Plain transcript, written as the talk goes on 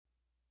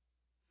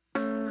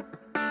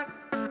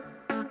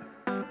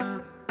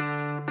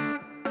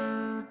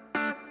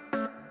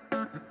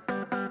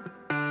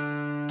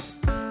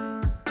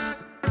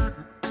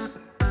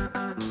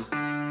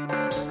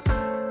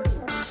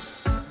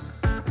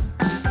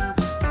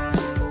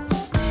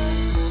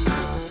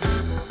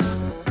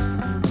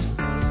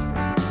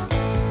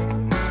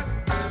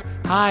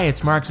Hi,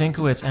 it's Mark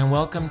Zinkowitz, and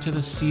welcome to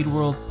the Seed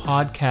World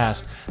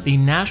Podcast. The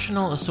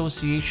National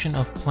Association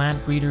of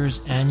Plant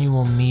Breeders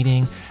annual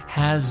meeting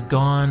has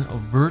gone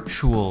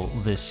virtual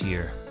this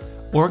year.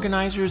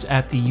 Organizers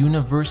at the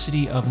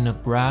University of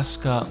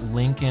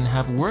Nebraska-Lincoln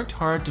have worked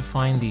hard to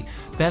find the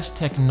best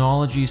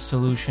technology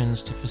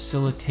solutions to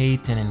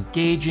facilitate an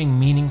engaging,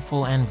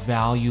 meaningful, and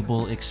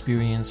valuable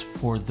experience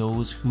for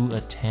those who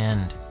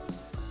attend.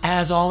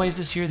 As always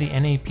this year, the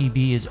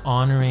NAPB is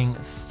honoring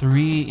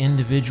 3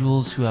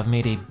 individuals who have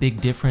made a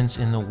big difference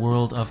in the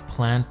world of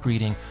plant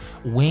breeding.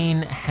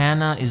 Wayne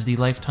Hanna is the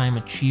Lifetime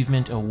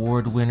Achievement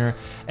Award winner.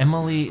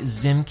 Emily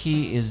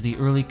Zimke is the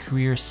Early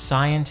Career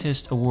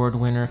Scientist Award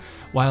winner,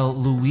 while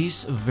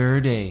Luis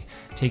Verde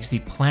takes the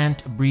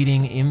Plant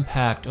Breeding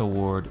Impact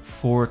Award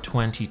for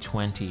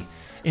 2020.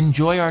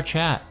 Enjoy our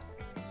chat.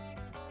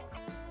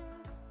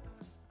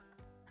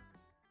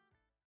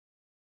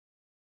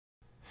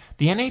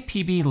 The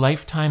NAPB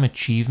Lifetime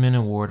Achievement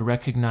Award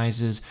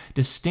recognizes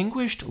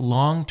distinguished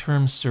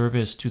long-term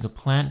service to the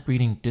plant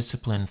breeding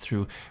discipline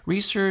through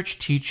research,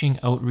 teaching,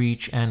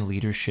 outreach, and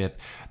leadership.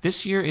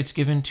 This year it's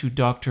given to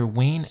Dr.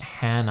 Wayne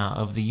Hanna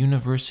of the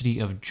University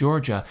of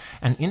Georgia,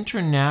 an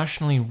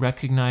internationally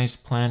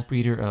recognized plant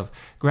breeder of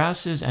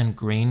grasses and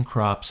grain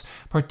crops,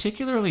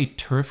 particularly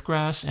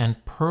turfgrass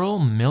and pearl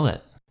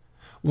millet.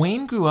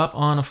 Wayne grew up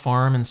on a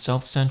farm in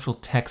South Central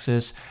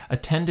Texas,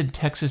 attended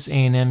Texas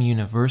A&M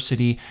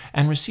University,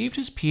 and received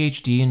his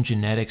PhD in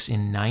genetics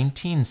in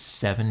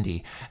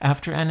 1970.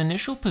 After an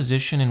initial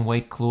position in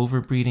white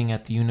clover breeding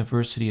at the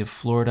University of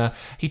Florida,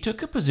 he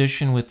took a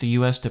position with the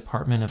U.S.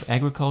 Department of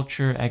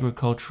Agriculture,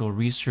 Agricultural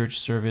Research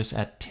Service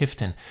at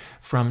Tifton.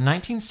 From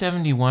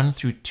 1971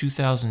 through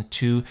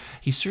 2002,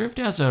 he served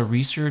as a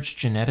research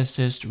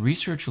geneticist,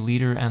 research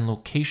leader, and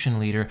location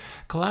leader,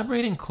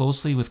 collaborating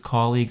closely with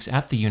colleagues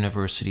at the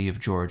University of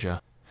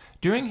Georgia.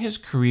 During his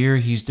career,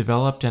 he's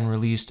developed and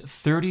released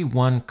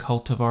 31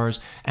 cultivars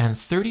and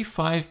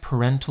 35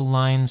 parental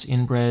lines,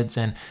 inbreds,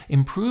 and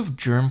improved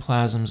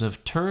germplasms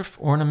of turf,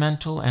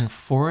 ornamental, and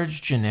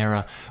forage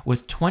genera,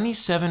 with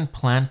 27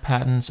 plant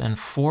patents and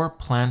 4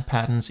 plant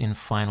patents in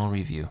final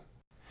review.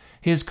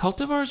 His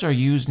cultivars are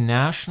used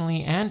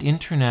nationally and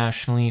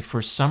internationally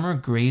for summer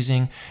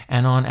grazing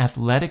and on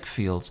athletic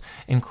fields,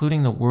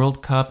 including the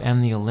World Cup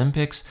and the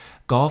Olympics,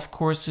 golf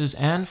courses,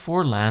 and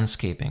for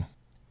landscaping.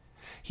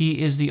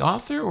 He is the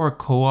author or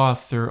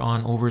co-author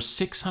on over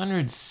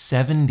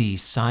 670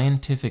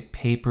 scientific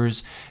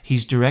papers.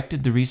 He's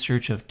directed the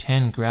research of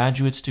 10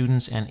 graduate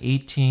students and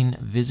 18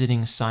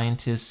 visiting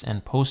scientists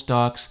and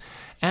postdocs,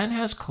 and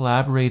has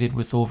collaborated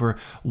with over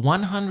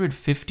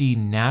 150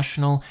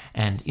 national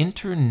and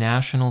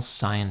international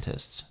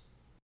scientists.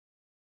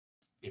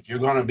 If you're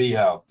going to be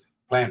a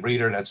plant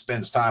breeder that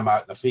spends time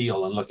out in the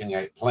field and looking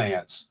at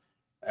plants,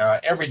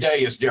 every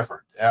day is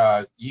different.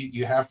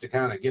 You have to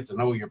kind of get to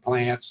know your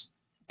plants.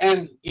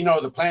 And, you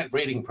know, the plant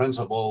breeding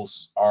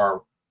principles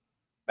are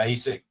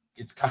basic.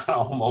 It's kind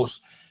of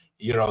almost,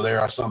 you know, there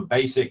are some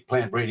basic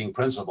plant breeding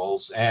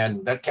principles,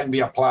 and that can be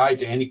applied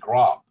to any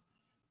crop.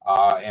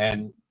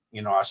 And,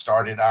 you know, I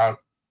started out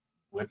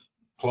with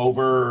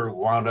clover,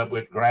 wound up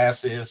with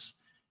grasses,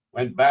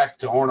 went back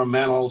to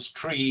ornamentals,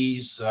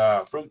 trees,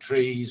 fruit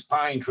trees,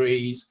 pine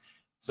trees.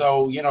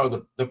 So, you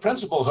know, the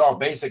principles are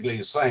basically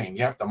the same.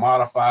 You have to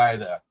modify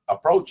the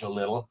approach a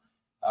little,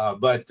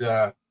 but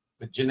the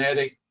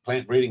genetic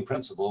plant breeding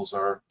principles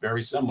are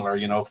very similar,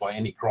 you know, for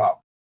any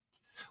crop.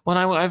 Well,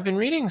 I've been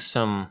reading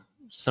some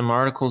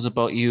articles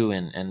about you,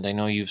 and I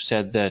know you've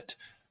said that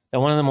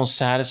one of the most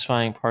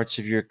satisfying parts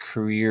of your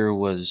career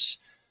was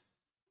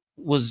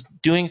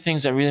doing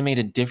things that really made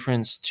a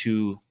difference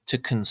to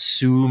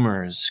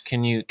consumers.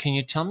 Can you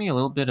tell me a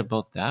little bit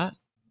about that?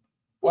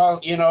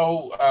 Well, you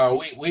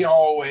know, we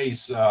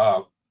always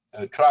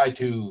try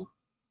to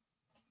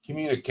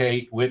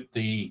communicate with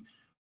the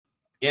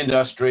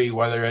industry,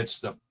 whether it's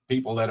the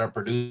people that are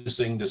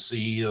producing the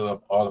seed or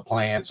the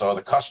plants or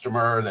the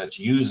customer that's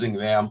using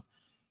them,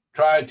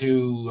 try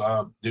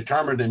to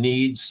determine the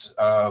needs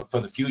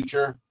for the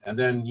future, and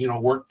then, you know,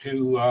 work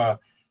to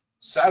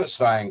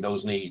satisfying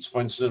those needs.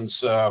 For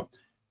instance,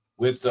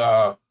 with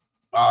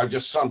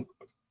just some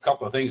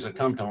couple of things that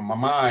come to my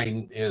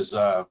mind is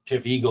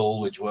Tiff Eagle,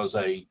 which was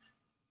a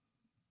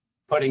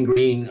putting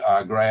green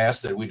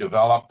grass that we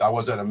developed. I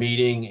was at a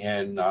meeting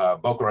in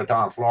Boca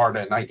Raton,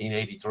 Florida in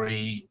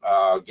 1983,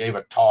 gave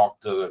a talk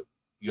to the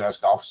U.S.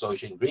 Golf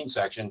Association Green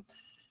Section,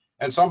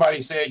 and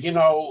somebody said, you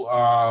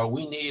know,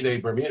 we need a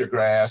Bermuda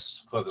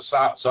grass for the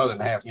southern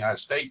half of the United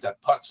States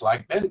that putts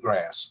like bent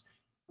grass,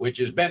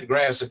 which is bent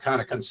grass is kind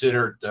of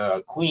considered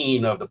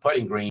queen of the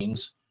putting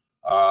greens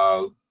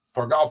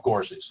for golf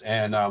courses,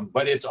 and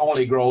but it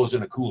only grows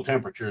in the cool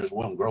temperatures,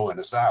 won't grow in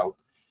the south.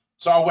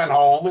 So I went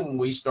home and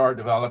we started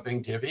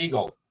developing Tiff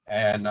Eagle,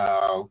 and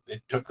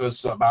it took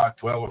us about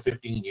 12 or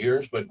 15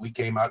 years, but we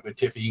came out with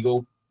Tiff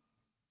Eagle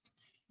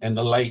in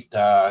the late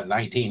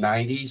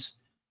 1990s,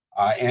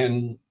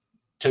 and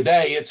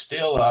today it's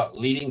still a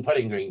leading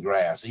putting green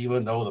grass.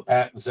 Even though the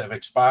patents have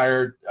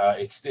expired,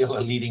 it's still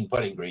a leading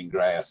putting green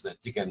grass that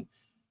you can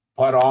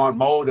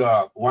mowed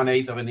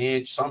 1/8 of an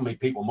inch. Some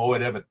people mow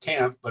it every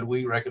 10th, but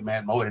we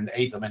recommend mowing an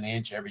 1/8 of an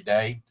inch every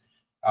day.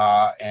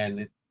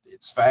 And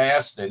it's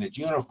fast and it's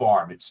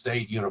uniform. It's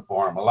stayed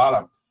uniform.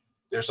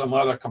 There's some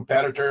other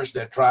competitors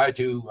that try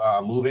to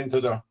move into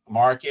the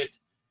market,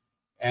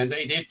 and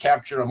they did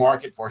capture a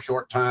market for a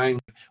short time.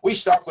 We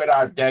stuck with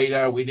our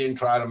data. We didn't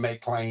try to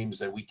make claims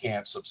that we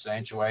can't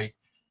substantiate.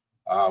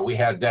 We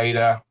had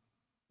data.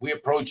 We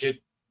approach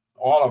it,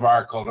 all of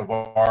our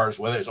cultivars,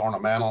 whether it's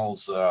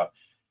ornamentals,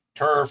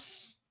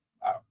 turf,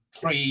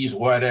 trees,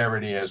 whatever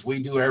it is.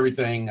 We do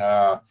everything.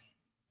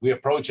 We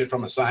approach it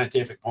from a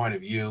scientific point of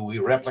view. We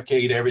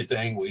replicate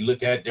everything. We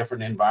look at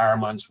different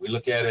environments. We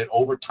look at it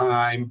over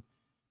time.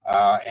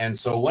 And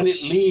so when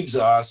it leaves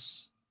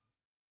us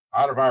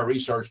out of our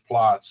research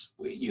plots,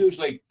 we're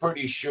usually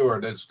pretty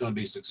sure that it's going to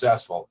be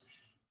successful.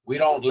 We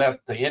don't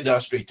let the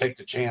industry take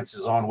the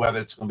chances on whether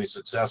it's going to be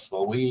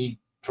successful. We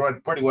try to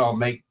pretty well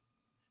make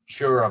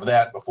sure of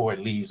that before it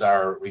leaves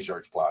our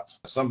research plots.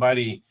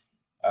 Somebody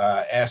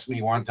asked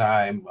me one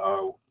time,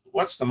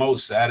 what's the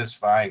most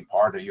satisfying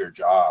part of your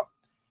job?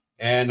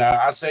 And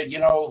I said,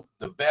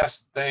 the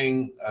best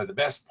thing, the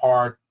best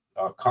part,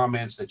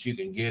 comments that you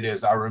can get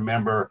is, I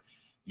remember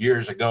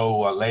years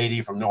ago, a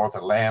lady from North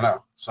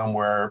Atlanta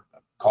somewhere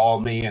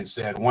called me and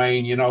said,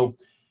 Wayne,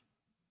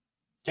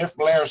 Tiff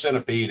Blair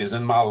centipede is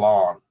in my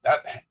lawn.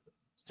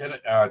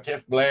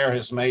 Tiff Blair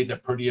has made the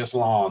prettiest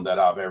lawn that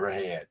I've ever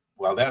had.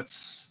 Well,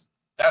 that's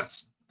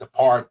the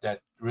part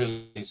that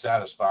really is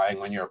satisfying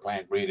when you're a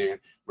plant breeder,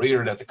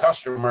 that the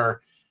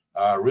customer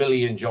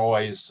really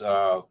enjoys,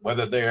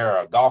 whether they're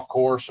a golf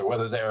course or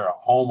whether they're a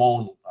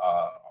home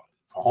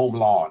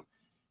lawn.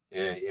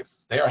 If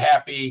they're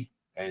happy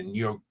and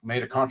you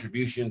made a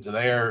contribution to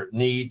their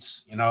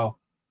needs,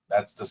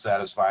 that's the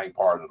satisfying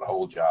part of the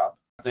whole job.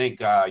 I think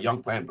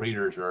young plant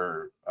breeders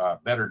are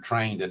better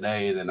trained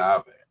today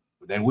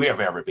than we have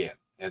ever been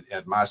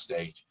at my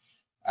stage.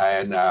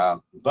 And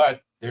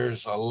but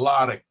there's a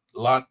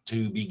lot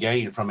to be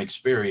gained from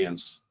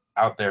experience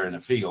out there in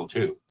the field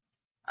too.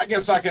 I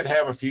guess I could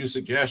have a few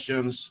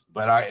suggestions,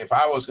 but if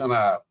I was going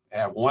to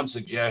have one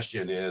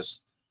suggestion, is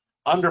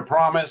under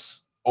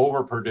promise,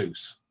 over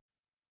produce.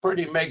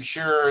 Pretty make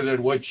sure that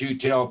what you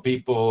tell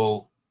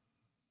people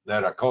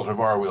that a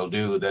cultivar will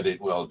do, that it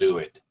will do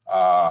it.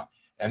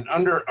 And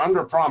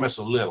under promise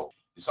a little.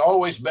 It's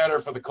always better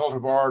for the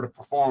cultivar to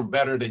perform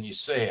better than you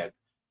said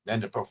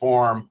than to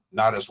perform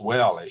not as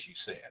well as you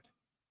said.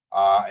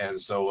 And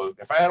so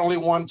if I had only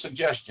one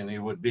suggestion, it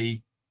would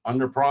be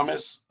under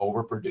promise,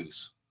 over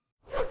produce.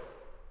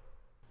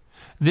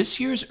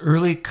 This year's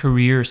Early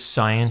Career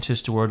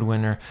Scientist Award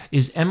winner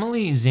is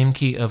Emily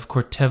Zimke of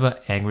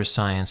Corteva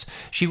Agriscience.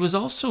 She was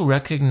also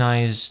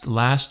recognized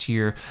last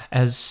year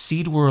as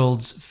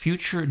SeedWorld's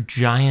Future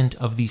Giant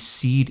of the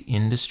Seed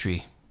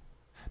Industry.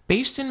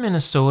 Based in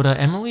Minnesota,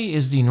 Emily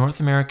is the North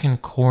American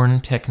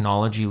Corn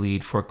Technology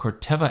Lead for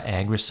Corteva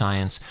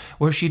Agriscience,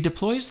 where she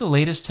deploys the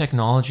latest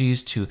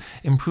technologies to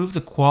improve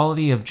the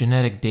quality of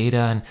genetic data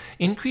and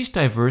increase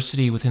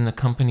diversity within the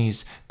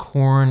company's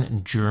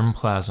corn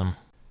germplasm.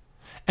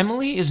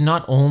 Emily is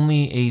not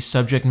only a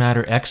subject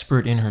matter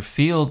expert in her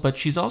field, but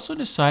she's also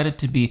decided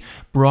to be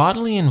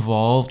broadly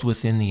involved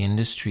within the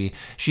industry.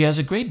 She has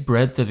a great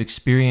breadth of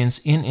experience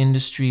in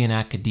industry and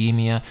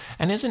academia,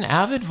 and is an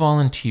avid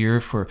volunteer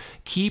for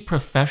key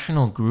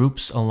professional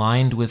groups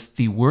aligned with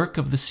the work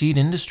of the seed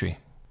industry.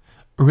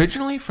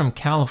 Originally from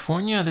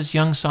California, this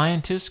young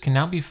scientist can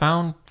now be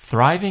found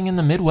thriving in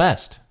the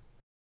Midwest.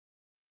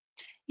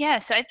 Yeah,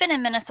 so I've been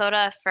in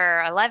Minnesota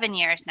for 11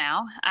 years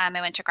now. I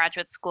went to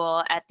graduate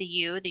school at the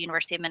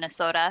University of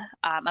Minnesota,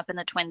 up in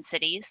the Twin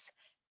Cities,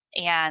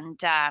 and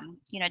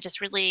just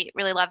really,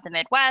 really love the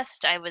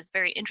Midwest. I was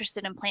very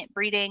interested in plant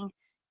breeding,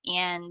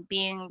 and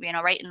being,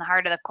 right in the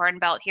heart of the Corn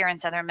Belt here in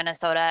southern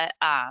Minnesota.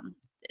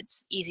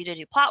 It's easy to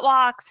do plot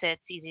walks.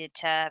 It's easy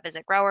to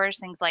visit growers,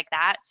 things like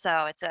that.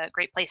 So it's a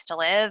great place to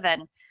live,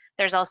 and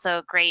there's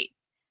also great,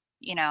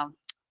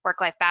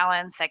 work-life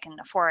balance. I can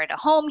afford a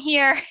home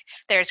here.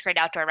 There's great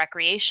outdoor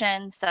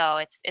recreation.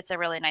 So it's a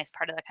really nice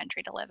part of the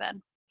country to live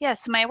in. Yeah,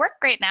 so my work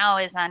right now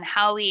is on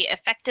how we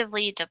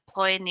effectively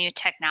deploy new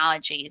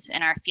technologies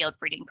in our field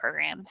breeding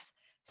programs.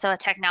 So a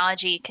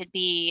technology could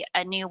be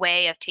a new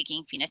way of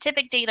taking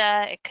phenotypic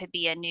data. It could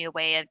be a new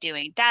way of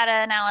doing data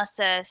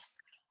analysis,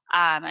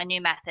 a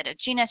new method of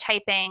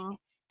genotyping,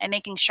 and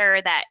making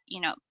sure that,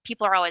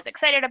 people are always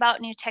excited about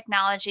new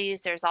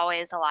technologies. There's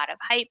always a lot of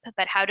hype,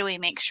 but how do we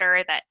make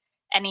sure that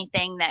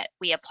anything that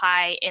we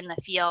apply in the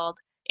field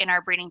in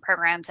our breeding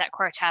programs at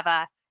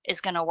Corteva is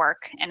going to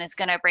work and is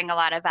going to bring a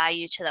lot of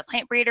value to the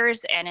plant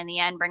breeders, and in the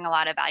end bring a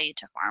lot of value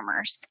to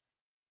farmers.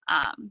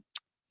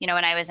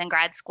 When I was in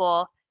grad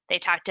school, they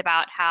talked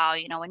about how,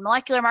 when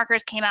molecular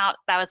markers came out,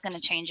 that was going to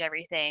change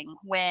everything.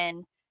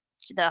 When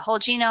the whole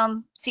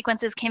genome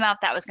sequences came out,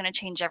 that was going to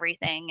change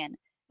everything. And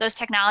those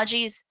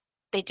technologies,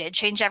 they did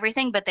change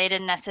everything, but they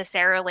didn't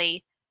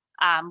necessarily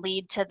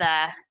lead to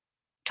the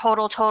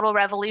total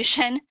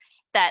revolution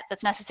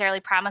that's necessarily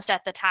promised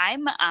at the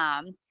time.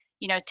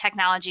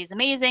 technology is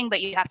amazing,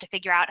 but you have to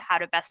figure out how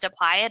to best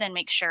apply it and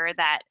make sure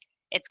that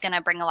it's going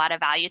to bring a lot of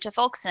value to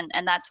folks. And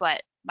that's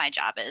what my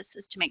job is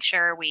to make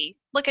sure we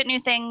look at new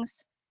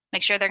things,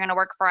 make sure they're going to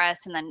work for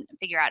us, and then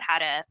figure out how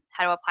to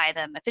apply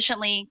them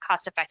efficiently,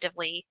 cost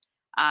effectively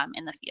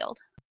in the field.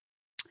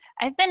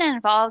 I've been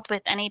involved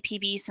with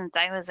NAPB since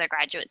I was a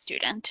graduate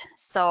student.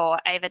 So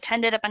I've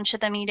attended a bunch of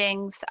the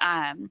meetings.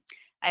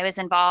 I was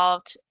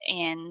involved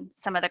in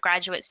some of the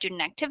graduate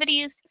student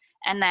activities.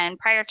 And then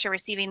prior to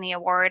receiving the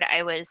award,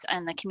 I was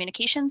on the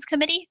communications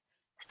committee.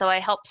 So I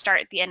helped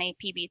start the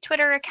NAPB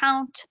Twitter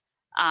account.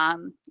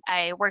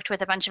 I worked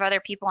with a bunch of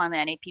other people on the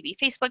NAPB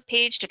Facebook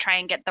page to try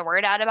and get the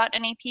word out about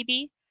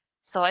NAPB.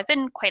 So I've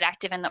been quite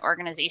active in the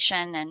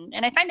organization,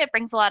 and I find it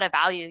brings a lot of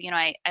value.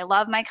 I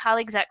love my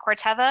colleagues at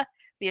Corteva.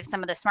 We have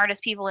some of the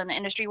smartest people in the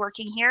industry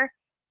working here,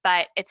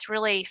 but it's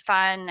really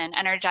fun and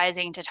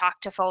energizing to talk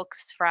to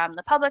folks from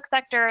the public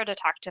sector, to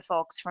talk to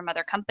folks from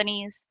other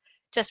companies.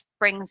 Just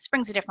brings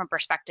a different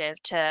perspective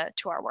to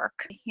our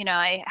work.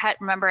 I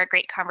remember a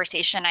great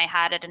conversation I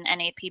had at an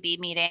NAPB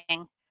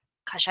meeting.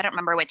 Gosh, I don't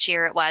remember which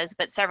year it was,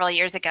 but several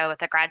years ago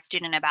with a grad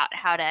student about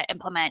how to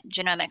implement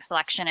genomic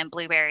selection in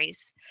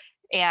blueberries.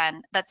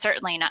 And that's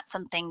certainly not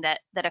something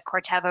that a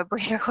Corteva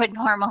breeder would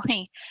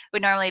normally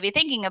be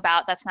thinking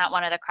about. That's not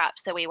one of the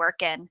crops that we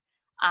work in.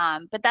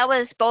 But that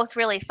was both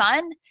really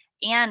fun,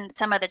 and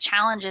some of the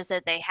challenges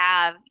that they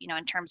have,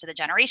 in terms of the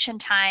generation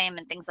time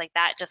and things like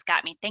that, just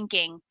got me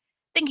thinking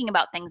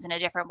about things in a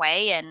different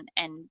way,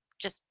 and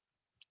just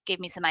gave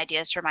me some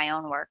ideas for my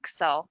own work.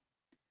 So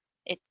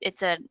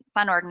it's a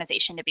fun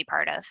organization to be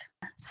part of.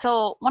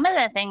 So one of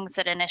the things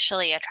that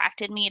initially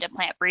attracted me to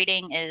plant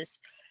breeding is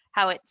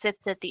how it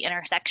sits at the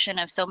intersection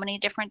of so many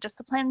different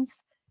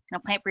disciplines.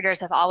 Plant breeders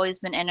have always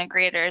been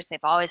integrators. They've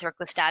always worked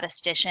with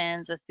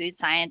statisticians, with food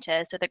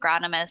scientists, with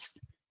agronomists.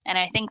 And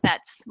I think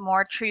that's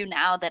more true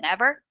now than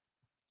ever.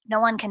 No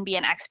one can be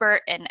an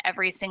expert in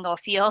every single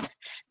field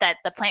that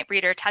the plant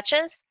breeder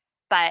touches,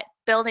 but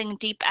building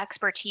deep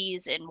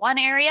expertise in one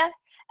area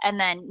and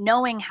then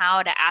knowing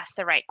how to ask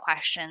the right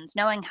questions,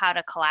 knowing how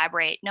to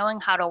collaborate, knowing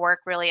how to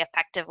work really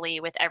effectively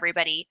with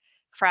everybody,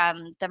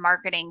 from the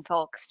marketing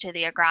folks to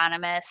the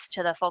agronomists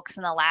to the folks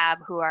in the lab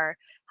who are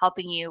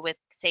helping you with,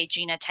 say,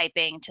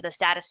 genotyping, to the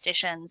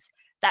statisticians.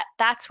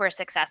 That's where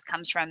success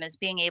comes from, is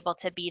being able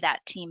to be that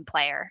team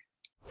player.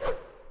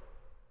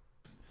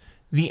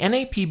 The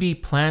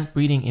NAPB Plant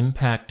Breeding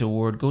Impact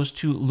Award goes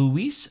to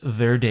Luis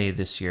Verde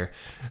this year.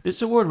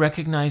 This award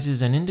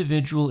recognizes an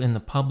individual in the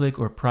public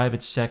or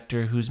private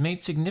sector who's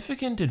made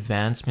significant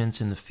advancements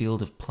in the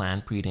field of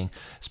plant breeding,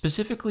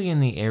 specifically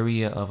in the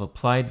area of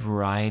applied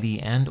variety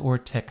and/or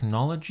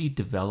technology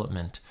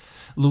development.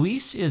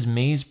 Luis is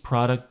Maize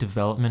Product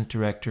Development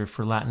Director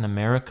for Latin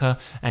America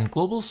and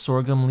Global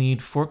Sorghum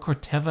Lead for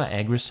Corteva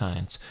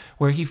Agriscience,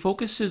 where he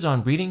focuses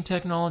on breeding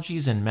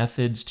technologies and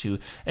methods to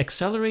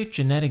accelerate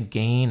genetic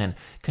gain and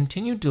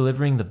continue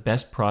delivering the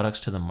best products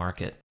to the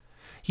market.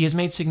 He has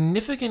made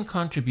significant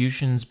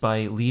contributions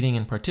by leading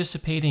and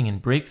participating in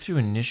breakthrough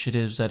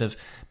initiatives that have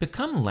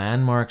become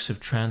landmarks of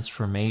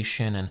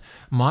transformation and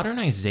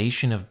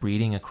modernization of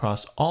breeding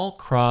across all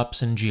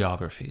crops and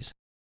geographies.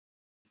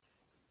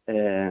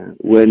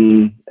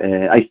 When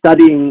I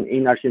studied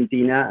in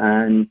Argentina,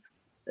 and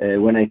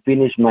when I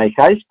finished my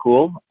high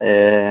school,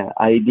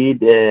 I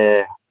did,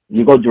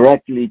 you go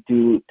directly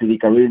to the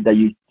career that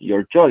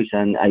your choice.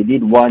 And I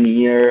did 1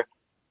 year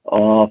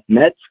of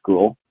med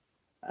school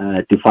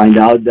to find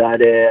out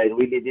that I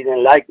really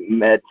didn't like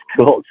med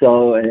school.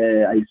 So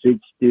I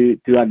switched to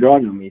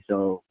agronomy.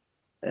 So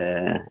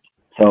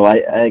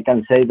I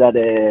can say that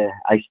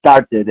I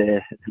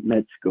started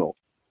med school.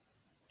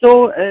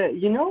 So, I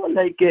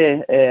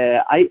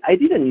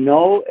didn't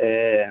know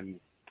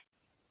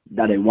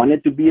that I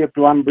wanted to be a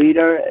plant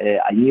breeder.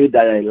 I knew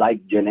that I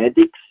liked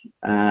genetics,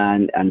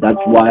 and that's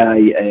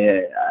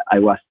why I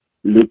was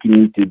looking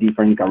into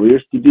different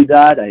careers to do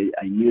that. I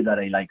knew that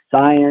I liked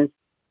science.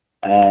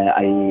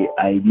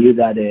 I knew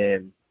that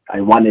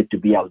I wanted to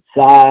be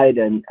outside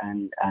and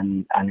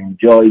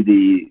enjoy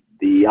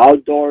the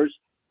outdoors.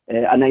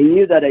 And I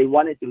knew that I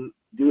wanted to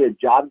do a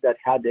job that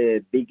had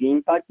a big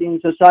impact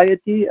in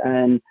society.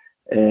 And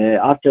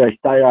after I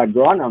started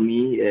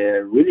agronomy,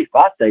 really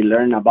fast I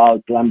learned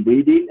about plant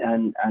breeding,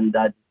 and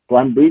that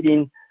plant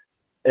breeding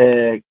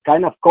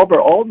kind of covered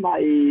all my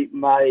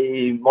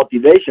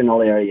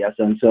motivational areas.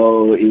 And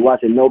so it was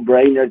a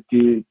no-brainer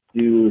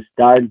to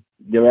start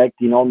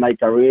directing all my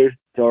career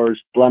towards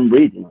plant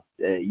breeding.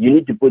 You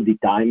need to put the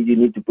time, you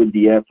need to put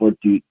the effort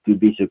to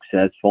be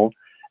successful.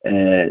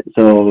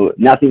 So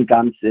nothing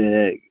comes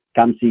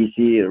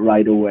easy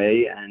right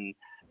away. And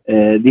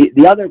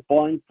the other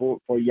point for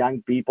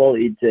young people,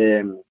 it's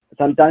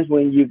sometimes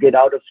when you get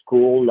out of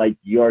school, like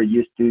you're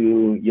used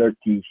to your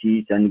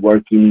thesis and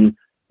working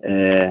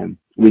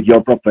with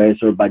your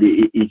professor, but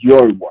it's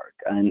your work.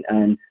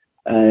 And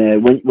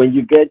when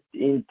you get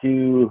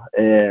into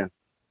the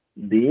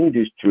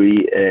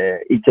industry,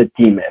 it's a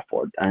team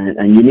effort,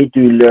 and you need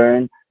to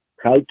learn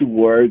how to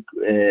work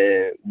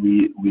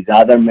with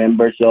other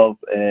members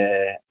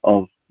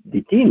of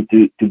the team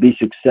to be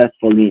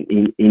successful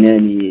in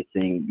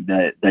anything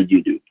that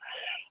you do.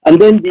 And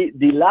then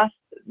the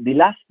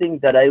last thing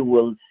that I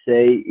will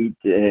say is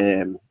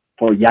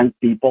for young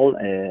people,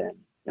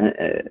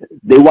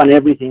 they want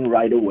everything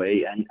right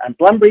away, and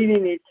plant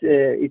breeding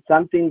it's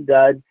something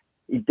that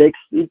it takes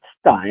its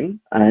time,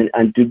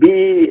 and to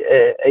be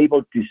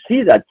able to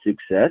see that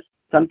success,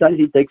 sometimes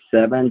it takes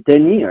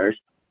 7-10 years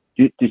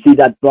to see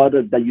that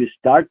product that you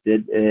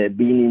started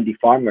being in the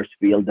farmer's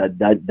field.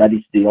 That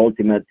is the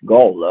ultimate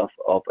goal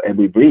of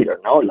every breeder,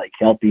 no? Like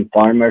helping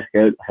farmers,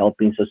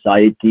 helping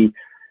society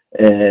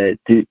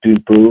to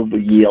improve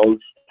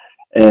yields,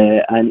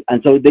 and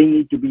so they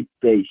need to be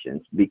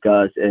patient,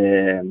 because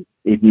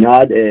if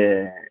not,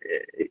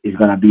 it's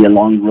going to be a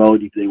long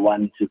road if they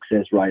want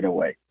success right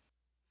away.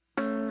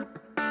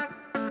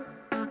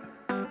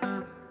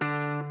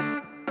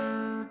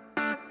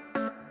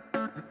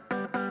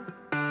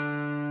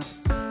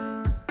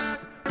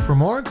 For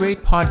more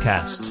great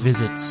podcasts,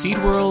 visit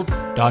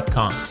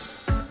seedworld.com.